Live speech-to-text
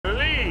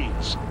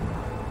legends.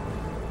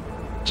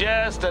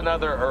 Just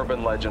another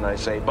urban legend, I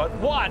say. But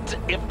what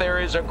if there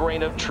is a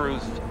grain of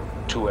truth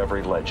to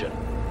every legend?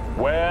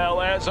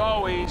 Well, as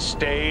always,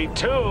 stay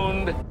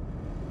tuned.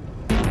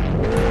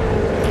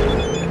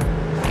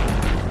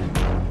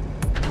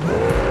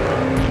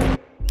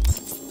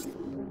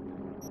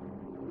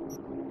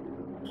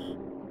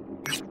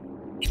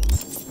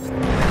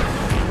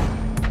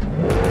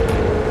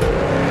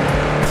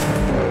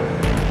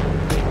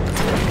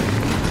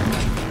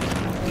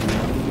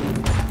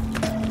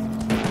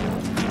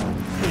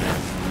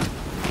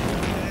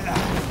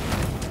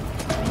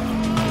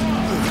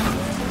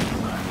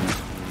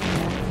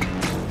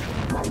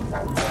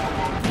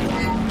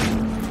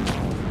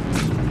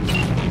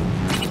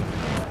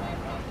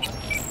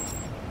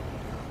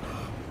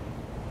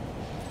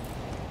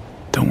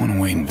 Don't want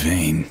to wait in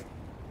vain.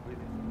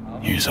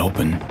 Here's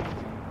hoping.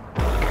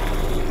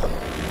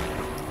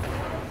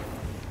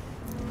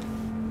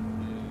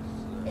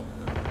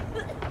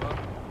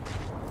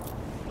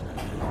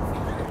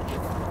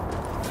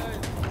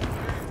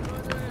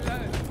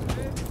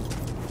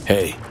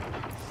 Hey.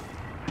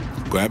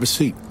 Grab a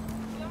seat.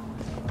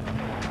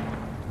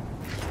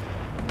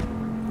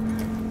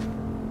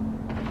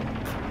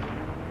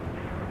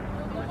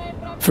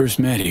 First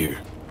met here.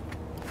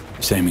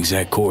 Same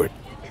exact court.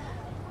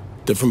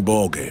 Different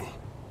ball game.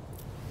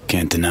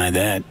 Can't deny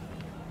that.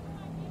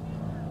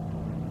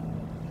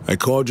 I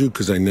called you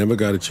because I never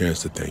got a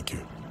chance to thank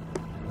you.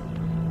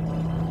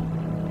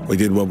 We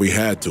did what we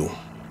had to.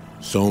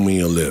 Show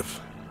me or live.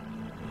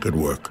 Good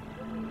work.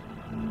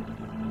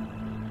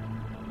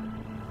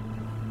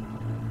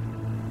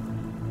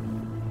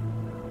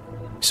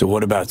 So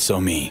what about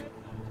Somi?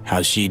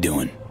 How's she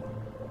doing?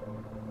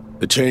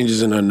 The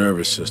changes in her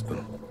nervous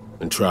system.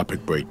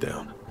 Entropic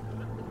breakdown.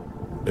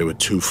 They were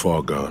too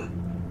far gone.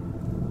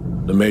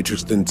 The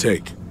Matrix didn't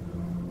take.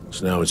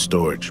 It's now in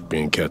storage,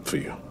 being kept for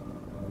you.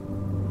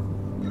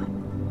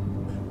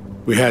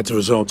 We had to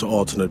resort to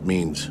alternate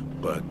means,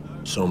 but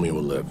Somi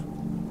will live.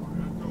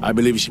 I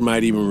believe she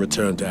might even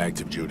return to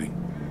active duty.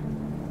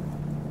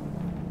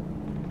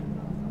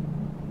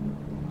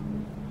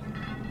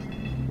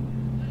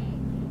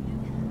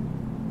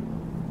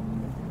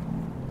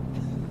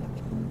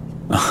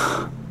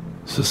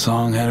 So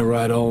Song had it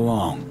right all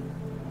along.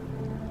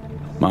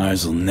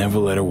 Myers will never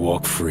let her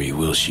walk free,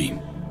 will she?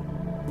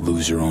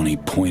 Lose her only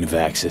point of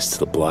access to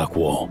the block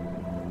wall.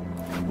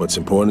 What's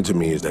important to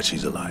me is that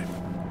she's alive.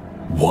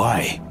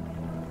 Why?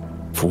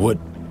 For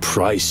what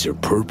price or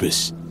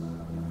purpose?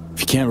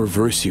 If you can't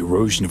reverse the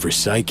erosion of her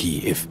psyche,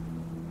 if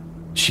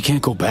she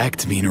can't go back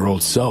to being her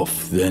old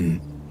self, then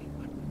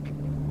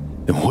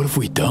what have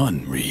we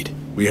done, Reed?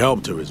 We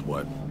helped her is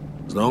what.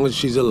 As long as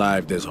she's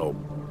alive, there's hope.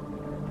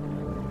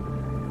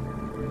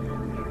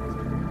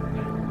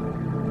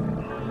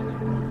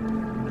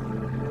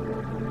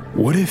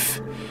 What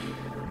if...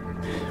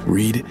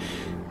 Reed,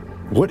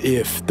 what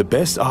if the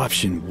best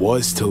option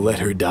was to let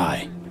her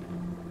die?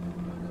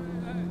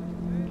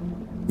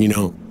 You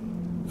know,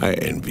 I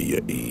envy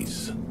your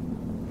ease.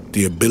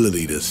 The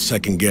ability to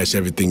second-guess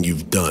everything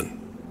you've done.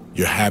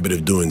 Your habit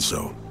of doing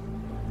so.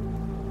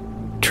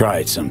 Try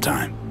it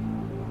sometime.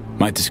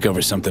 Might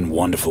discover something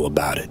wonderful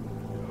about it.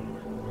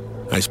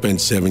 I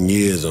spent 7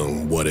 years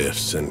on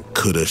what-ifs and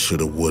coulda,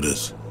 shoulda,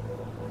 wouldas.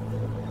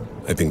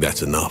 I think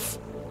that's enough.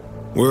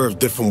 We're of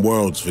different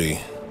worlds, V.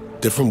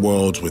 Different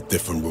worlds with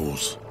different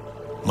rules.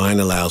 Mine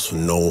allows for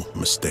no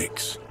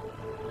mistakes.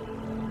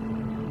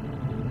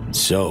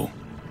 So,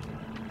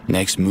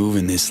 next move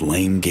in this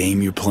lame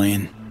game you're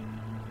playing?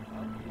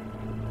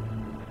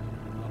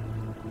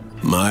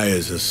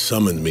 Myers has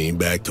summoned me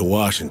back to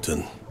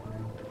Washington.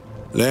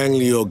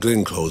 Langley or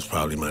Glenclose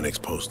probably my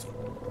next posting.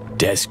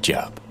 Desk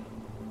job.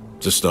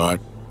 To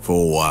start,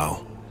 for a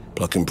while,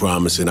 plucking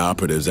promising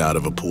operatives out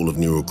of a pool of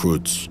new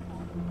recruits.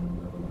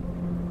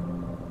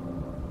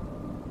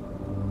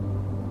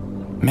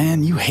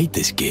 Man, you hate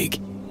this gig.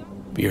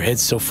 But your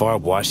head's so far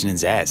up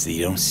Washington's ass that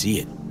you don't see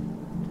it.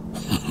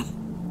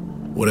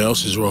 What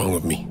else is wrong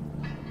with me?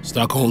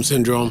 Stockholm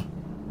Syndrome?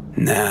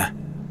 Nah,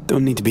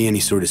 don't need to be any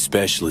sort of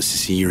specialist to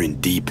see you're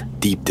in deep,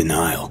 deep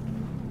denial.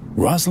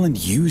 Rosalind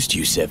used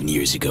you 7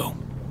 years ago.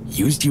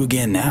 Used you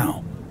again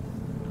now.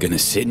 Gonna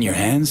sit in your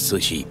hands till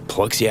she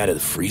plucks you out of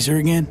the freezer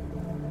again?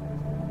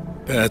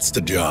 That's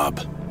the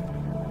job.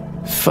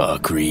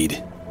 Fuck,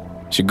 Reed.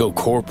 Should go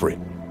corporate.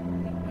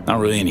 Not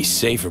really any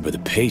safer, but the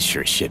pay's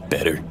sure as shit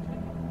better.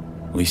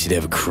 At least you'd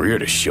have a career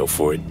to show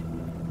for it.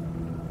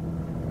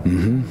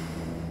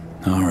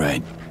 All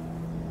right.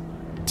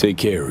 Take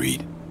care,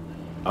 Reed.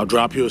 I'll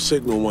drop you a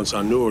signal once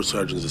our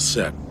neurosurgeons are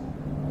set.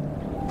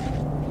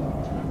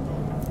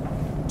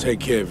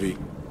 Take care, V.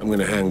 I'm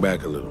gonna hang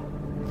back a little.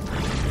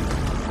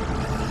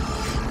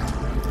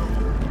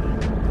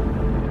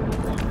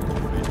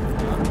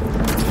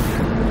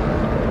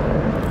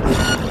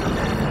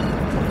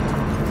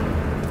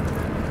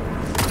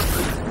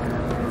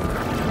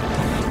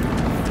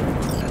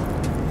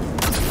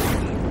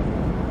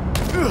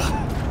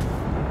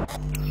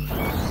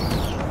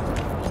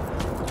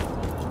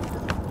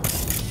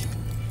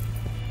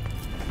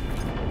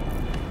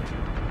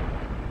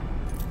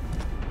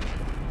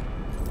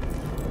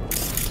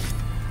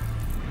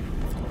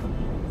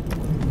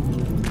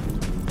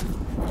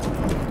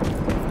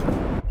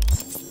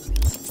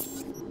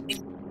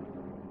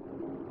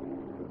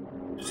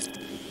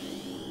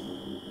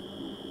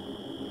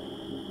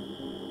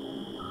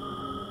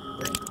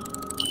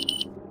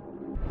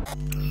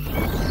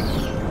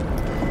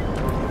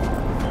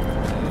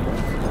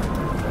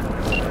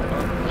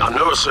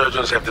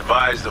 neurosurgeons have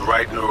devised the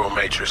right neural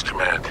matrix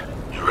command.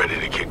 You ready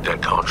to kick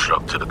that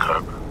construct to the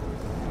curb?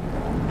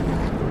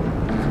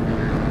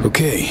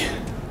 Okay.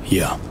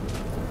 Yeah.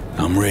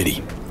 I'm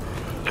ready.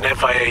 An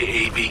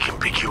FIA AV can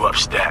pick you up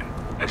stat.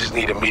 I just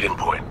need a meeting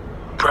point.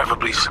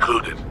 Preferably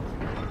secluded.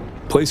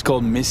 Place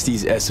called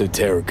Misty's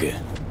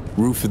Esoterica.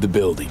 Roof of the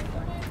building.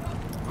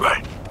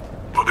 Right.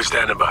 We'll be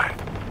standing by.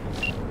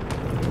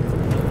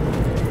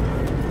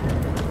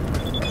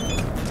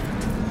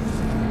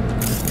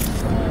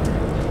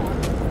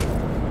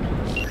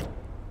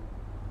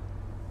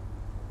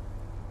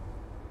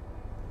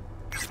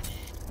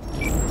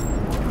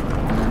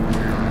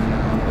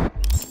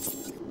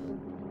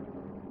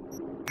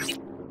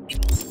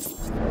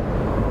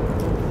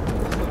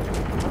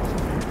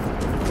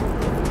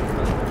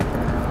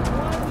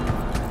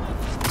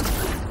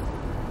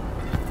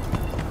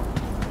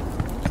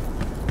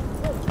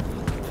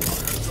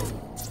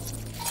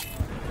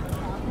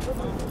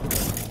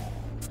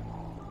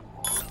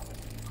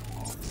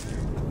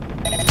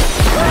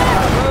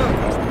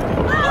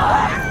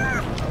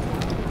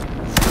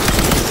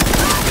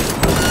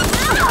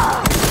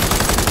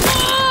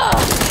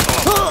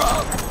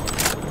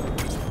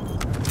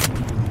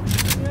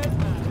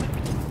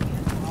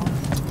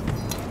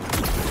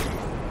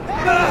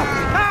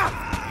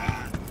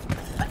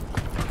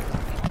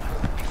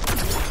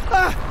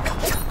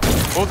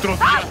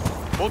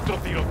 Otro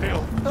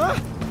tiroteo.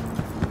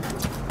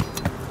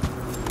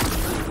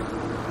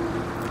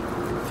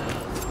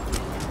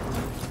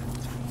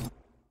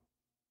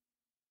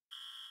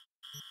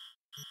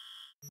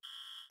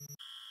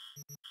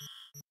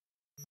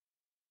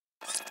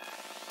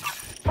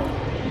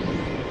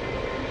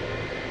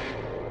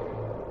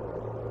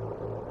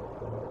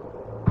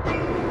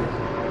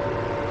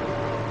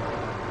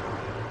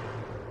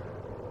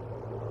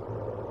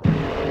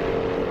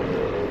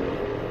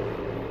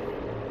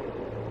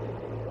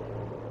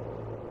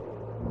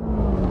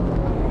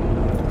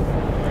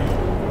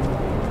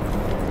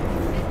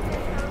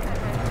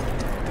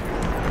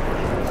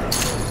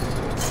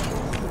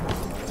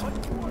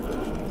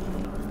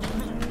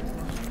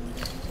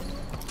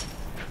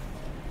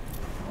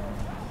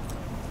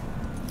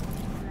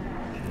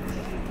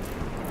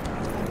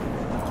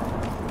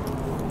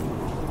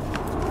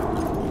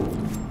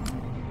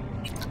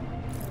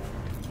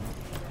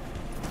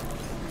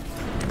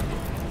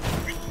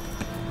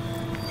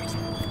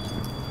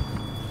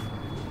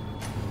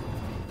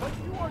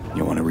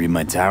 You want to read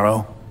my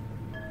tarot?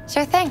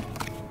 Sure thing.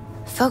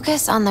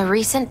 Focus on the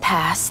recent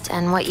past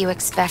and what you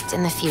expect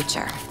in the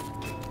future.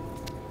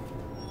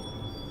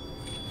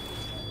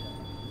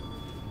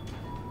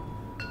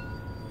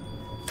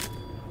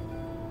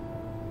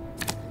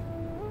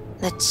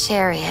 The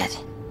Chariot.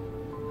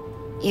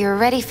 You're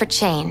ready for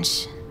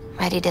change,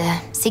 ready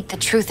to seek the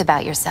truth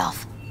about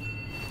yourself.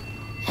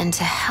 And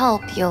to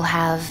help, you'll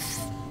have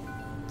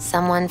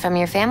someone from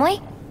your family?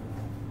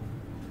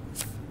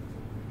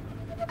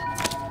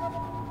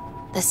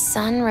 The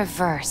sun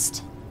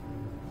reversed.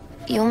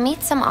 You'll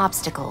meet some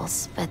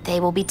obstacles, but they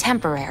will be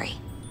temporary.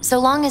 So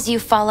long as you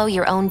follow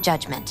your own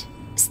judgment.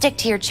 Stick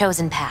to your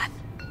chosen path.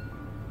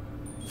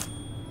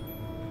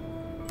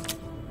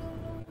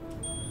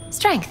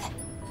 Strength.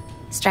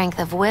 Strength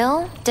of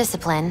will,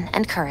 discipline,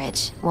 and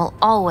courage will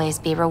always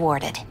be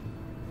rewarded.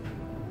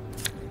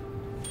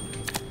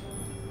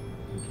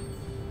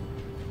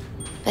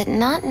 But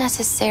not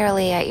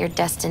necessarily at your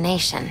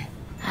destination,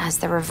 as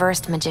the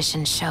reversed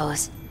magician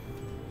shows.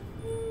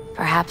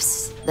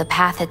 Perhaps the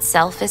path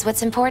itself is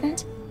what's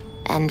important,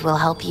 and will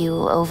help you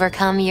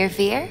overcome your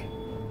fear?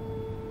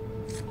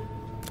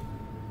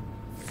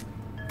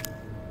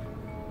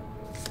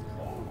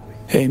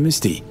 Hey,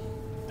 Misty.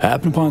 I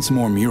happened upon some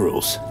more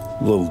murals.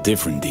 A little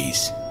different,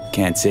 these.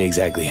 Can't say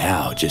exactly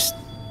how, just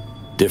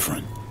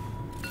different.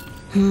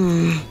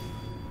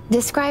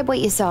 Describe what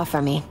you saw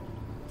for me.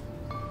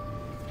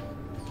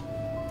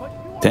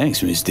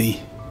 Thanks,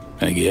 Misty.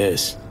 I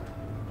guess.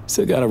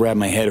 Still gotta wrap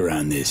my head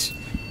around this.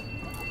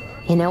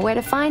 You know where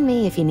to find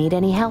me if you need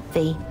any help,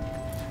 V.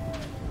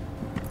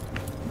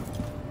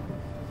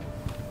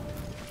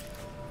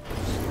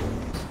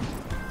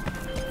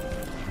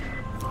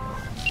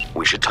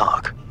 We should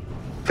talk.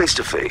 Face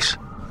to face.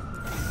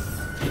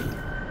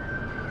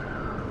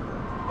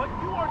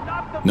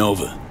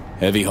 Nova,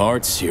 heavy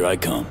hearts, here I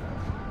come.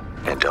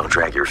 And don't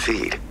drag your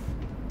feet.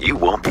 You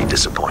won't be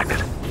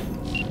disappointed.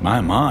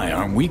 My,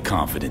 aren't we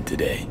confident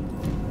today?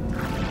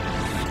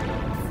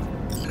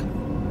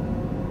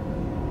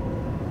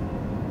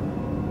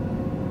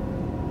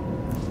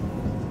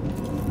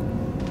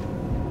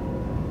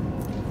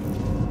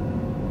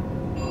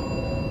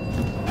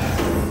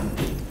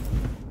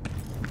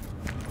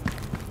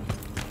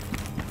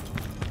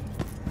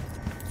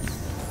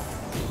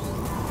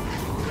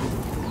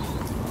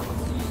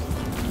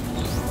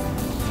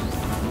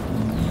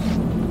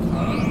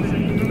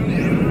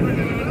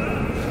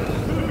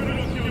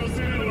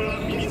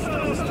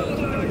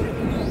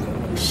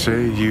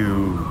 Say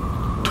you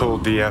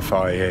told the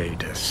FIA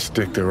to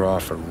stick their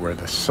offer where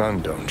the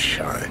sun don't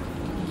shine.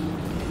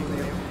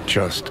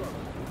 Just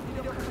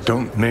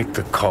Don't make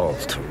the call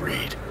to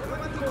Reed.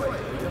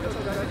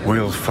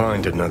 We'll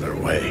find another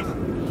way.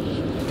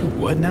 Do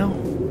what now?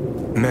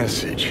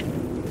 Message.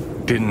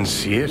 Didn't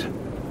see it?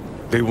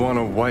 They want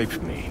to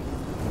wipe me.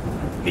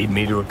 Need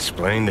me to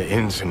explain the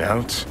ins and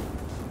outs?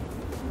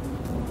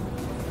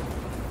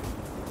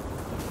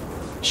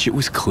 Shit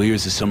was clear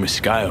as the summer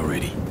sky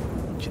already.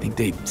 Do you think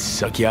they'd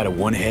suck you out of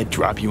one head,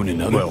 drop you in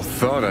another? Well,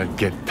 thought I'd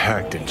get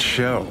packed and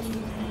shelved.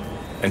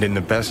 And in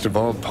the best of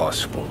all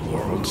possible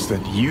worlds,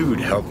 that you'd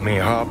help me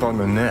hop on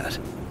the net.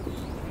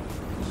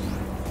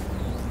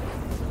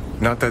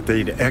 Not that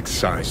they'd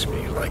excise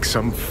me like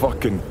some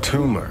fucking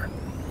tumor.